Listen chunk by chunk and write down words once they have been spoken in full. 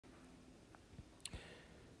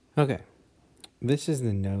Okay, this is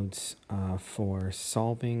the notes for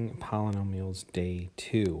solving polynomials day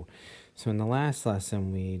 2. So in the last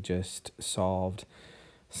lesson, we just solved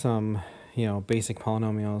some, basic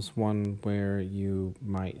polynomials, one where you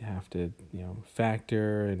might have to,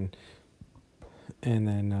 factor and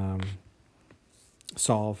then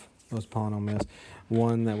solve those polynomials.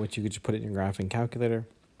 One that which you could just put it in your graphing calculator.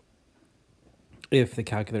 If the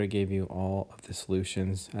calculator gave you all of the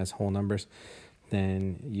solutions as whole numbers,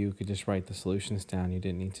 then you could just write the solutions down. You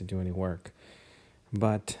didn't need to do any work.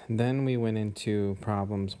 But then we went into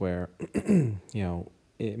problems where,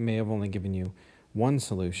 it may have only given you one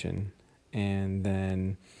solution, and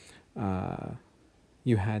then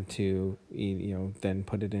you had to, then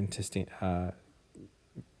put it into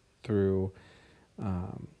through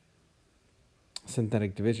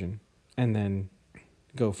synthetic division, and then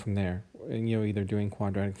go from there. And, either doing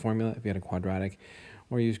quadratic formula if you had a quadratic,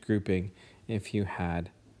 or use grouping if you had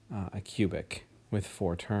a cubic with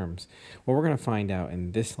 4 terms. What we're going to find out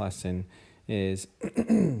in this lesson is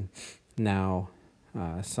now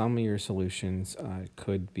some of your solutions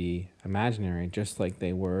could be imaginary, just like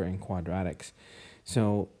they were in quadratics.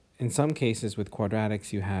 So in some cases with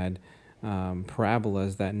quadratics, you had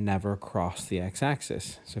parabolas that never crossed the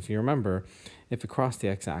x-axis. So if you remember, if it crossed the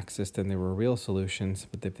x-axis, then they were real solutions,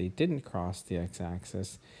 but if they didn't cross the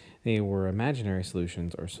x-axis, they were imaginary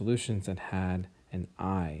solutions, or solutions that had an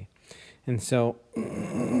I. And so,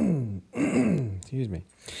 excuse me,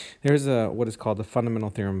 there's what is called the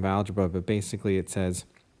fundamental theorem of algebra, but basically it says,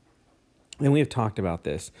 and we have talked about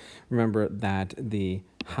this, remember that the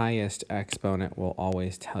highest exponent will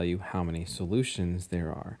always tell you how many solutions there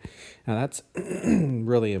are. Now that's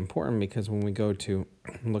really important, because when we go to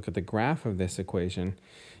look at the graph of this equation,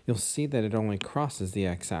 you'll see that it only crosses the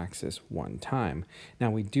x-axis one time. Now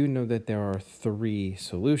we do know that there are 3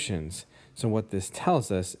 solutions. So what this tells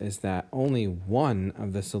us is that only one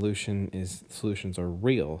of the solutions are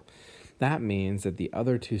real. That means that the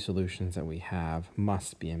other 2 solutions that we have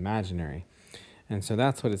must be imaginary. And so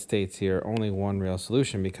that's what it states here, only one real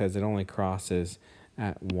solution, because it only crosses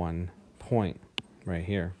at one point right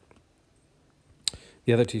here.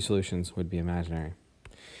 The other 2 solutions would be imaginary.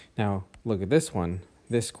 Now look at this one.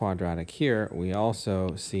 This quadratic here, we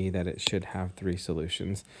also see that it should have 3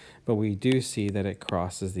 solutions, but we do see that it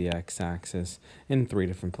crosses the x-axis in 3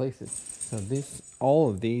 different places. So all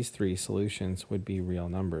of these 3 solutions would be real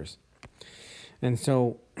numbers. And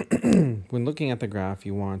so when looking at the graph,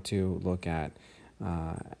 you want to look at,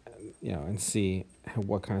 and see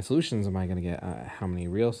what kind of solutions am I going to get, how many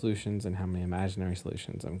real solutions and how many imaginary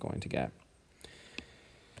solutions I'm going to get.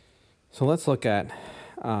 So let's look at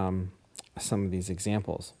some of these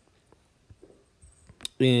examples.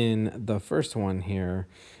 In the first one here,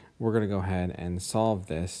 we're going to go ahead and solve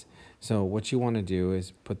this. So what you want to do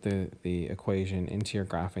is put the equation into your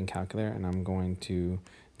graphing calculator, and I'm going to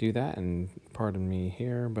do that. And pardon me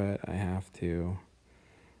here, but I have to,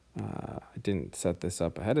 I didn't set this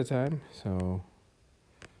up ahead of time, so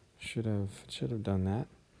should have done that.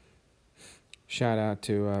 Shout out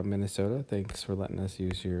to Minnesota. Thanks for letting us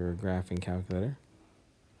use your graphing calculator.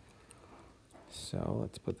 So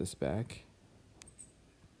let's put this back.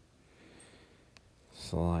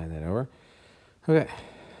 Slide that over. Okay,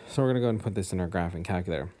 so we're going to go ahead and put this in our graphing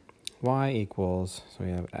calculator. Y equals, so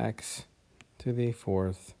we have x to the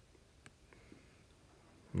 4th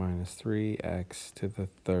minus 3x to the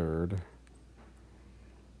 3rd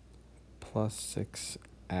plus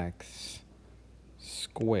 6x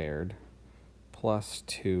squared plus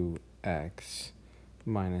 2x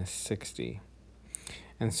minus 60.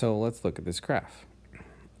 And so let's look at this graph.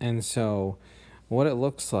 And so what it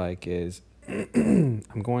looks like is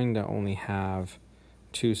I'm going to only have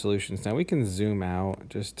 2 solutions. Now we can zoom out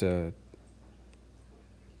just to,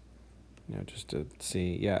 just to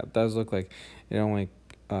see. Yeah, it does look like it only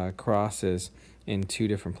crosses in 2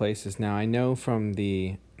 different places. Now I know from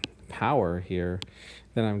the power here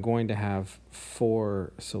that I'm going to have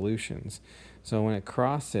 4 solutions. So when it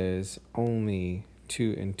crosses only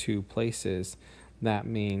in 2 places, that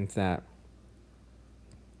means that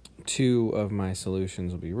 2 of my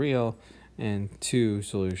solutions will be real and 2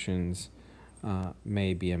 solutions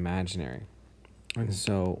may be imaginary. And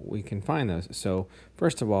so we can find those. So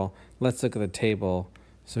first of all, let's look at the table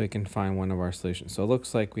so we can find one of our solutions. So it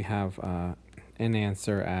looks like we have an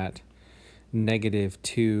answer at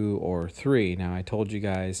 -2 or 3. Now I told you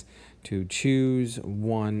guys to choose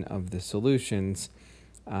one of the solutions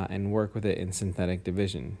and work with it in synthetic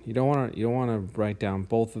division. You don't want to write down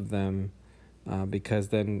both of them because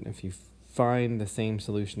then if you find the same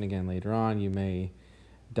solution again later on, you may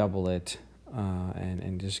double it and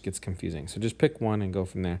it just gets confusing. So just pick one and go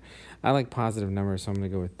from there. I like positive numbers, so I'm going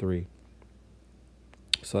to go with 3.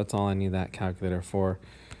 So that's all I need that calculator for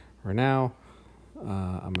now.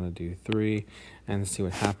 I'm going to do 3 and see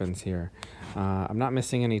what happens here. I'm not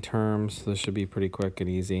missing any terms, so this should be pretty quick and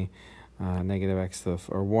easy. Negative x to the,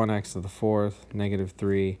 or 1x to the 4th, negative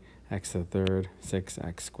 3, x to the 3rd,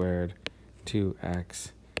 6x squared,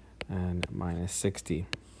 2x, and minus 60.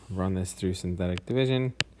 Run this through synthetic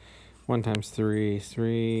division. 1 times 3 is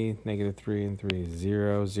 3, negative 3 and 3 is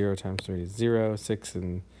 0, 0 times 3 is 0, 6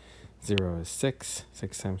 and 0 is 6,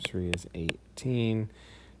 6 times 3 is 18,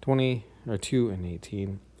 20, or 2 and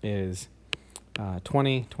 18 is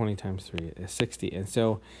 20, 20 times 3 is 60. And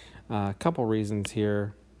so a couple reasons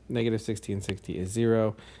here, negative 60 and 60 is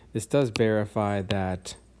 0. This does verify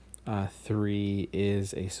that 3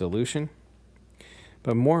 is a solution,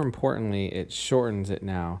 but more importantly, it shortens it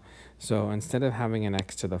now. So instead of having an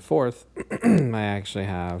x to the 4th, I actually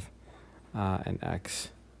have an x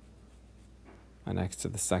to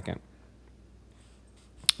the 2nd.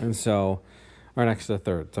 And so, or an x to the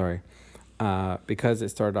 3rd, sorry. Because it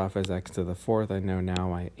started off as x to the 4th, I know now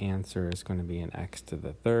my answer is going to be an x to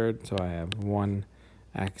the 3rd. So I have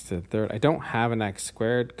 1x to the 3rd. I don't have an x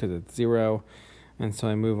squared because it's 0. And so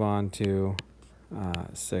I move on to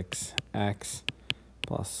 6x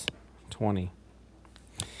plus 20.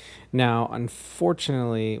 Now,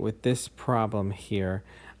 unfortunately, with this problem here,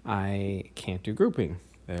 I can't do grouping.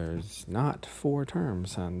 There's not 4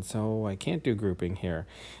 terms, and so I can't do grouping here.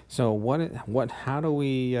 So how do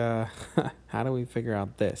we how do we figure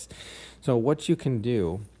out this? So what you can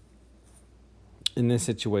do in this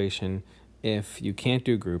situation, if you can't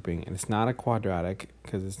do grouping and it's not a quadratic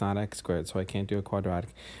because it's not x squared, so I can't do a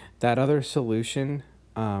quadratic, that other solution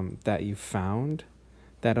that you found,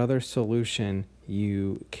 that other solution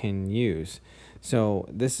you can use. So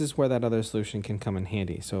this is where that other solution can come in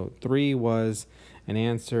handy. So 3 was an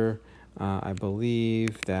answer. I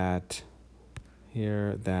believe that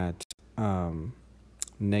here that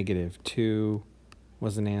negative 2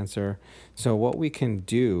 was an answer. So what we can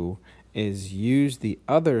do is use the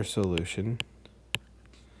other solution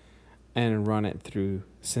and run it through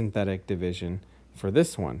synthetic division for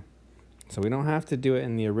this one. So we don't have to do it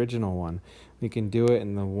in the original one. We can do it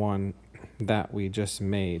in the one that we just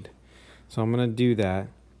made. So I'm going to do that.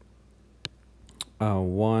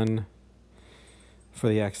 1 for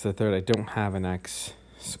the x to the 3rd. I don't have an x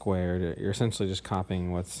squared. You're essentially just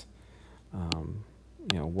copying what's,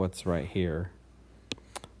 what's right here.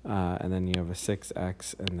 And then you have a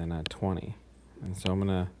 6x and then a 20. And so I'm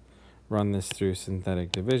going to run this through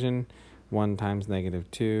synthetic division. 1 times negative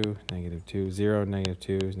 2, negative 2, 0, negative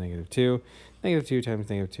 2 is negative 2. Negative 2 times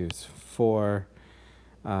negative 2 is 4.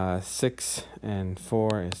 6 and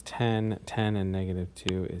 4 is 10. 10 and negative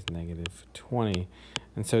 2 is negative 20.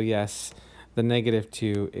 And so, yes, the negative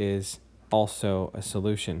 2 is also a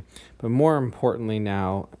solution. But more importantly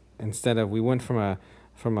now, instead of, we went from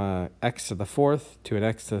a x to the 4th to an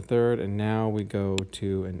x to the 3rd, and now we go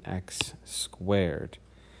to an x squared.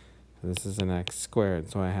 So this is an x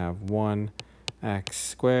squared. So I have 1x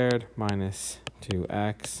squared minus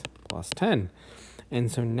 2x plus 10.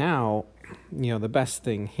 And so now, the best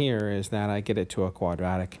thing here is that I get it to a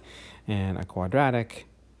quadratic. And a quadratic,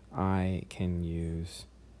 I can use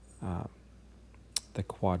the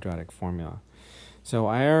quadratic formula. So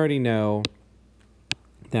I already know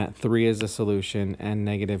that 3 is a solution and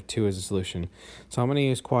negative 2 is a solution. So I'm going to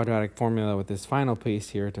use quadratic formula with this final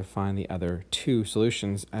piece here to find the other 2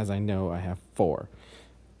 solutions, as I know I have 4.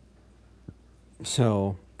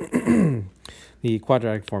 So the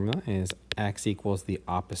quadratic formula is x equals the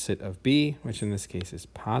opposite of b, which in this case is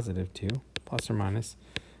positive 2, plus or minus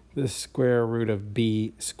the square root of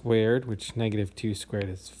b squared, which negative 2 squared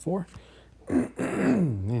is 4.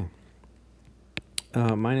 Yeah.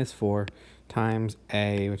 Minus 4 times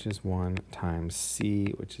a, which is 1, times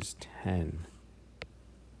c, which is 10.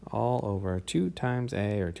 All over 2 times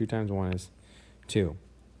a, or 2 times 1 is 2.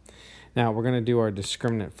 Now we're going to do our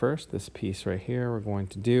discriminant first. This piece right here, we're going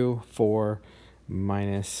to do 4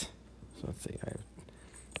 minus, so let's see, I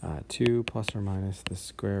have 2 plus or minus the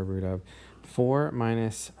square root of 4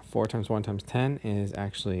 minus 4 times 1 times 10 is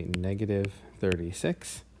actually negative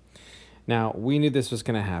 36. Now, we knew this was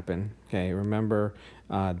going to happen. Okay, remember,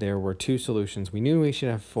 there were 2 solutions. We knew we should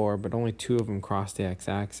have 4, but only 2 of them crossed the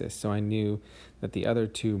x-axis. So I knew that the other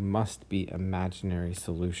 2 must be imaginary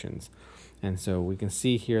solutions. And so we can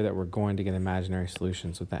see here that we're going to get imaginary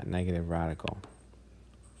solutions with that negative radical.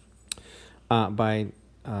 By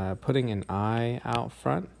putting an I out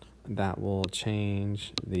front, that will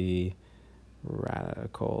change the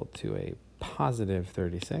radical to a positive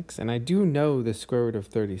 36. And I do know the square root of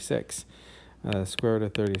 36. Square root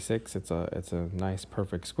of 36, it's a nice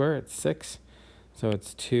perfect square. It's 6. So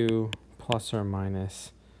it's 2 plus or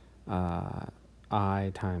minus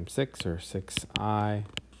I times 6, or 6I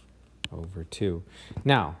over 2.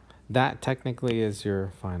 Now, that technically is your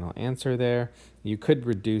final answer there. You could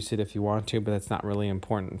reduce it if you want to, but that's not really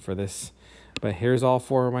important for this. But here's all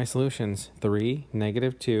 4 of my solutions: 3,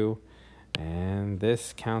 negative 2, and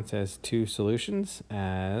this counts as 2 solutions,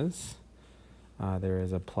 as there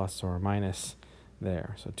is a plus or a minus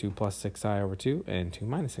there. So 2 plus 6i over 2 and 2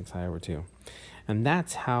 minus 6i over 2. And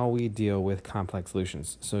that's how we deal with complex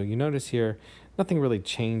solutions. So you notice here, nothing really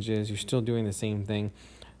changes. You're still doing the same thing.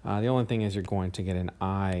 The only thing is you're going to get an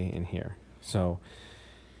I in here. So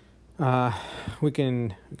we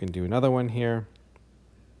can do another one here.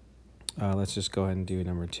 Let's just go ahead and do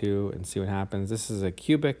number 2 and see what happens. This is a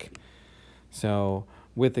cubic. So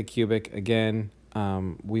with the cubic, again,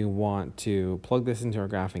 we want to plug this into our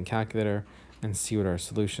graphing calculator and see what our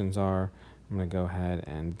solutions are. I'm going to go ahead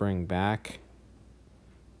and bring back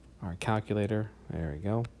our calculator. There we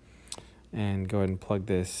go. And go ahead and plug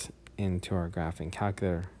this into our graphing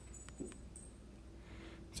calculator.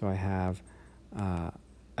 So I have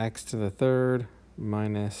x to the third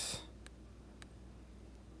minus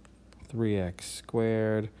 3x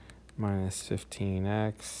squared minus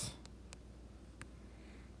 15x,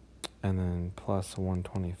 and then plus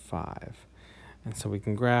 125. And so we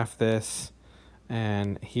can graph this.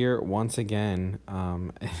 And here, once again,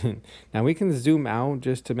 now we can zoom out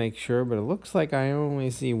just to make sure, but it looks like I only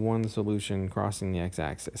see one solution crossing the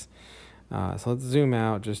x-axis. So let's zoom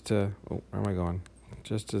out just to, oh, where am I going?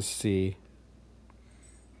 Just to see.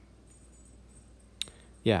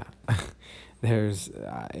 Yeah, there's,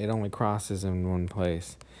 it only crosses in one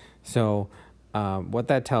place. So what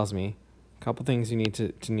that tells me, a couple things you need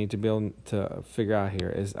to be able to figure out here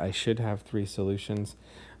is I should have 3 solutions.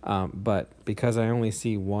 But because I only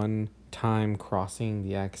see one time crossing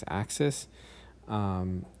the x-axis,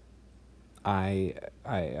 I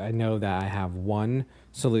know that I have one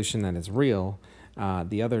solution that is real.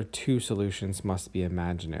 The other 2 solutions must be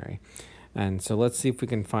imaginary. And so let's see if we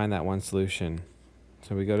can find that one solution.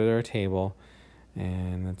 So we go to our table,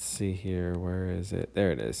 and let's see here, where is it?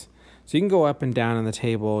 There it is. So you can go up and down in the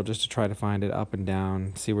table just to try to find it, up and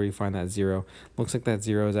down, see where you find that 0. Looks like that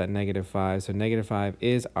 0 is at -5, so -5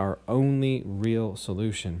 is our only real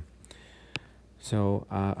solution. So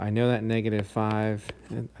I know that -5,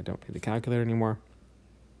 I don't need the calculator anymore.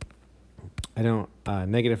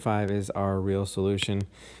 -5 is our real solution.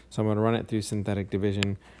 So I'm going to run it through synthetic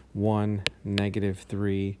division. 1,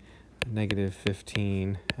 -3,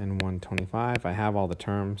 -15, and 125. I have all the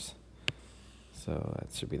terms, so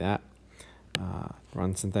that should be that.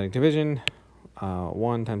 Run synthetic division.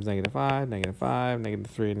 1 times -5, -5,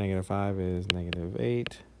 -3, -5 is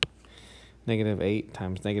 -8. -8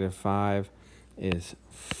 times -5 is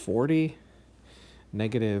 40.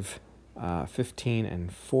 -15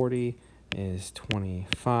 and 40 is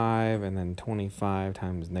 25, and then 25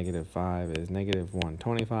 times -5 is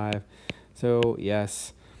 -125. So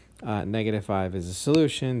yes, -5 is a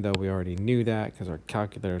solution, though we already knew that because our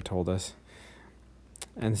calculator told us.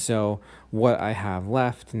 And so what I have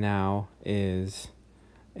left now is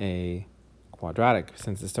a quadratic.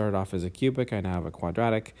 Since it started off as a cubic, I now have a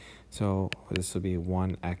quadratic. So this will be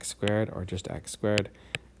 1x squared, or just x squared,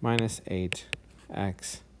 minus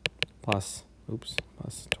 8x plus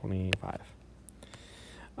 25.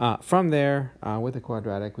 From there, with a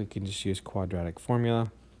quadratic, we can just use quadratic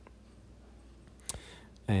formula.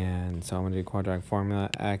 And so I'm going to do quadratic formula.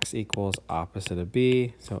 X equals opposite of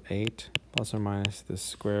b, so 8 plus or minus the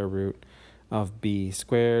square root of b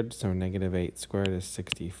squared. So -8 squared is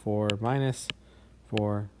 64 minus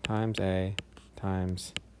 4 times a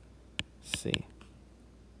times c.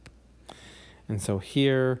 And so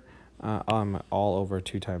here, I'm all over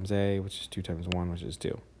 2 times a, which is 2 times 1, which is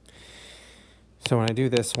 2. So when I do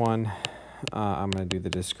this one, I'm going to do the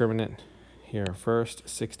discriminant here first.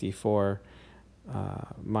 64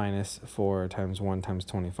 minus 4 times 1 times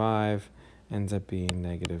 25 ends up being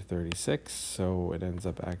 -36. So it ends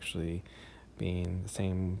up actually being the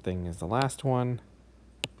same thing as the last one.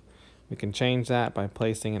 We can change that by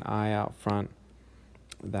placing an I out front.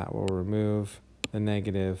 That will remove the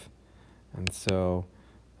negative. And so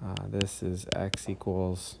this is x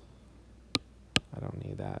equals, I don't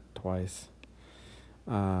need that twice,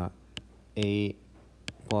 8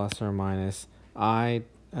 plus or minus I,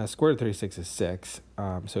 square root of 36 is 6,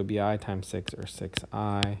 so it'd be I times 6, or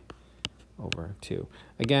 6I over 2.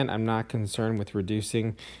 Again, I'm not concerned with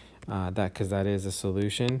reducing that because that is a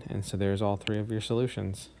solution, and so there's all 3 of your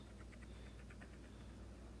solutions.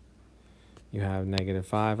 you have negative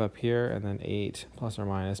 5 up here, and then 8 plus or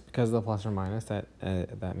minus. Because of the plus or minus, that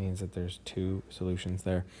means that there's 2 solutions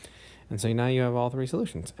there. And so now you have all 3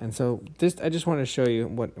 solutions. And so I just wanted to show you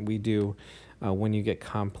what we do when you get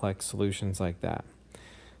complex solutions like that.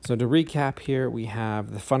 So to recap here, we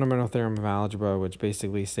have the fundamental theorem of algebra, which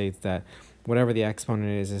basically states that whatever the exponent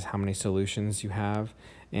is how many solutions you have.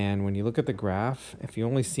 And when you look at the graph, if you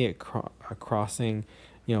only see it crossing,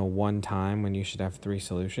 one time when you should have 3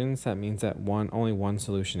 solutions, that means that only one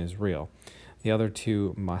solution is real. The other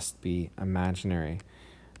 2 must be imaginary.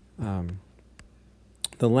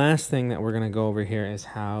 The last thing that we're going to go over here is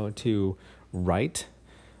how to write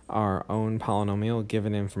our own polynomial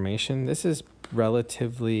given information. This is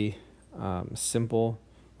relatively simple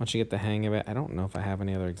once you get the hang of it. I don't know if I have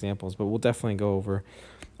any other examples, but we'll definitely go over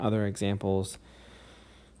other examples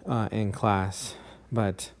in class.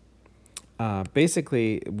 But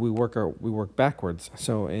basically, we work backwards.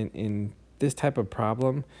 So in this type of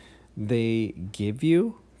problem, they give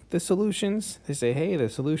you the solutions. They say, hey, the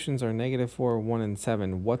solutions are -4, 1, and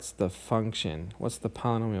 7. What's the function? What's the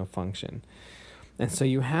polynomial function? And so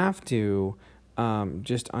you have to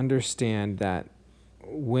just understand that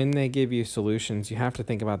when they give you solutions, you have to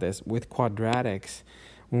think about this. With quadratics,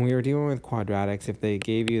 when we were dealing with quadratics, if they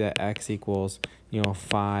gave you that x equals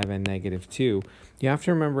 5 and -2, you have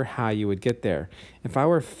to remember how you would get there. If I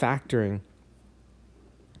were factoring,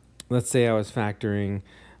 let's say I was factoring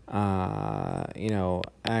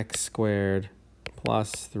x squared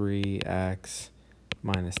plus 3x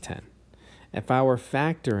minus 10. If I were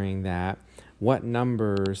factoring that, what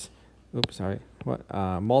numbers,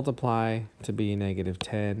 multiply to be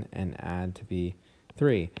 -10 and add to be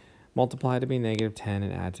 3. Multiply to be -10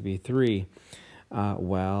 and add to be 3.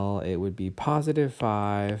 Well, it would be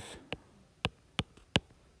 +5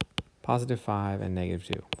 and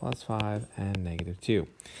 -2, +5 and -2.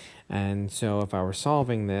 And so if I were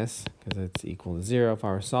solving this, because it's equal to 0, if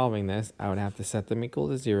I were solving this, I would have to set them equal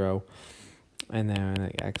to 0. And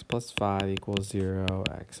then x plus 5 equals 0,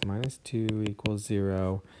 x minus 2 equals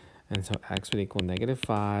 0. And so x would equal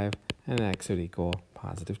 -5, and x would equal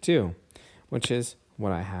 +2, which is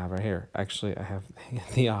what I have right here. Actually, I have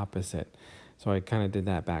the opposite. So I kind of did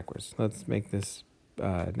that backwards. Let's make this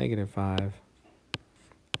 -5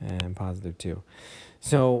 and +2.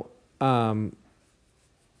 So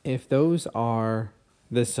if those are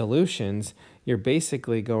the solutions, you're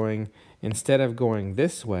basically going, instead of going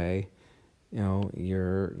this way,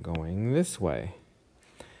 you're going this way.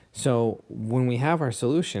 So when we have our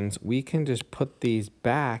solutions, we can just put these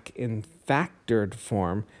back in factored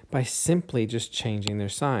form by simply just changing their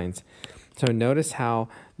signs. So notice how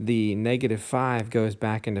the -5 goes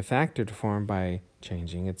back into factored form by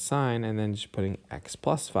changing its sign and then just putting x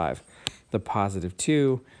plus 5. The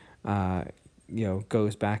 +2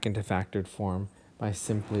 goes back into factored form by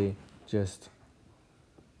simply just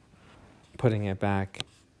putting it back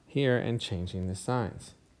here and changing the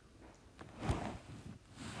signs.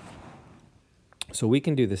 So we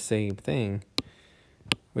can do the same thing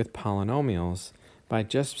with polynomials by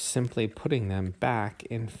just simply putting them back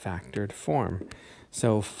in factored form.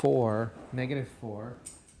 So for -4,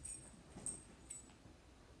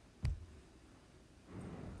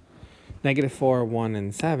 -4, 1,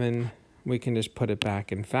 and 7, we can just put it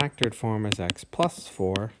back in factored form as x plus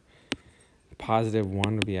 4.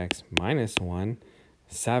 +1 would be x minus 1.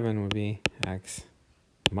 7 would be x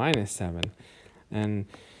minus 7. And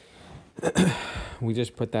we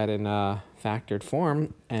just put that in factored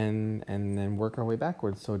form and then work our way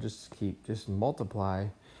backwards. So just multiply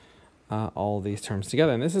all these terms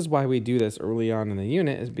together. And this is why we do this early on in the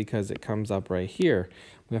unit, is because it comes up right here.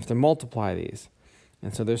 We have to multiply these.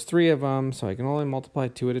 And so there's 3 of them, so I can only multiply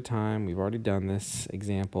 2 at a time. We've already done this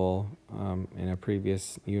example in a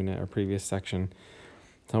previous unit or previous section.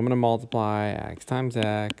 So I'm going to multiply x times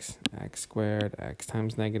x, x squared, x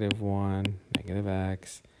times -1,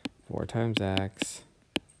 -x, 4 times x,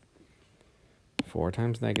 4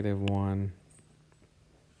 times -1.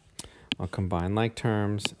 I'll combine like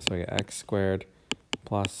terms, so I get x squared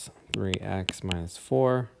plus 3x minus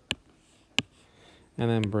 4. And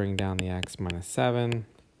then bring down the x minus 7.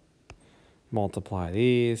 Multiply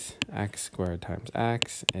these. X squared times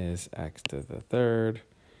x is x to the 3rd.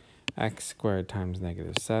 X squared times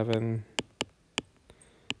 -7.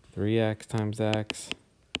 3x times x.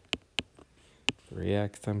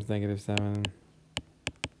 3x times -7.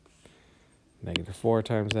 -4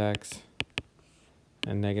 times x.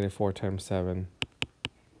 And -4 times 7.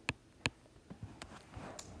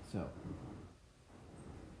 So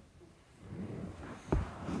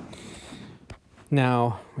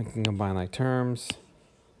now we can combine like terms.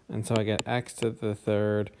 And so I get x to the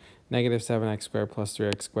 3rd Negative 7x squared plus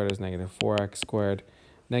 3x squared is negative 4x squared.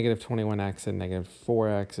 Negative 21x and negative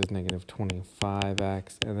 4x is negative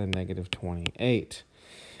 25x, and then negative 28.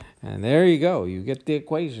 And there you go. You get the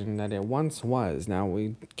equation that it once was. Now,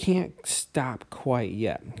 we can't stop quite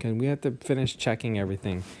yet because we have to finish checking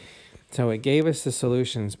everything. So it gave us the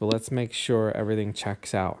solutions, but let's make sure everything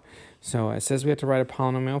checks out. So it says we have to write a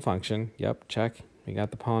polynomial function. Yep, check. We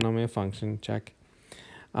got the polynomial function. Check.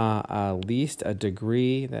 Least a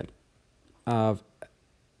degree that of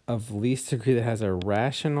least degree that has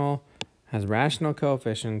rational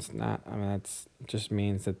coefficients. Not, I mean, that's just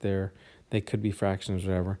means that they could be fractions,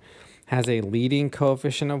 whatever. Has a leading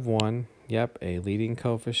coefficient of 1. Yep, a leading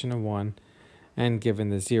coefficient of 1, and given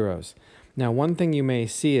the zeros. Now, one thing you may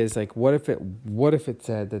see is like, what if it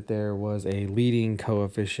said that there was a leading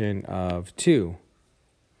coefficient of 2?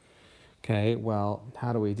 Okay, well,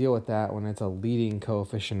 how do we deal with that when it's a leading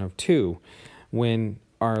coefficient of 2? When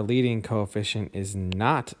our leading coefficient is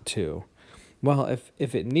not 2? Well,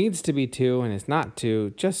 if it needs to be 2 and it's not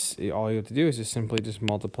 2, just all you have to do is just simply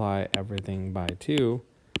multiply everything by 2,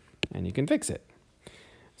 and you can fix it.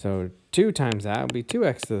 So 2 times that would be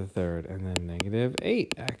 2x to the third, and then negative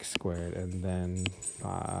 8x squared, and then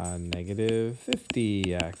negative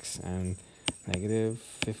 50x, and negative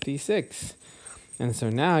 56. And so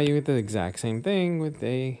now you get the exact same thing with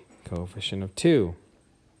a coefficient of 2.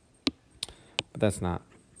 But that's not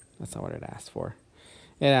what it asked for.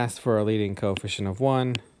 It asked for a leading coefficient of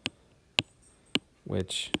 1,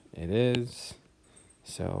 which it is.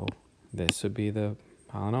 So this would be the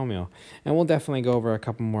polynomial. And we'll definitely go over a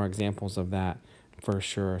couple more examples of that for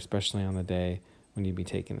sure, especially on the day when you'd be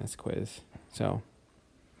taking this quiz. So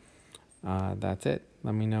that's it.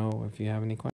 Let me know if you have any questions.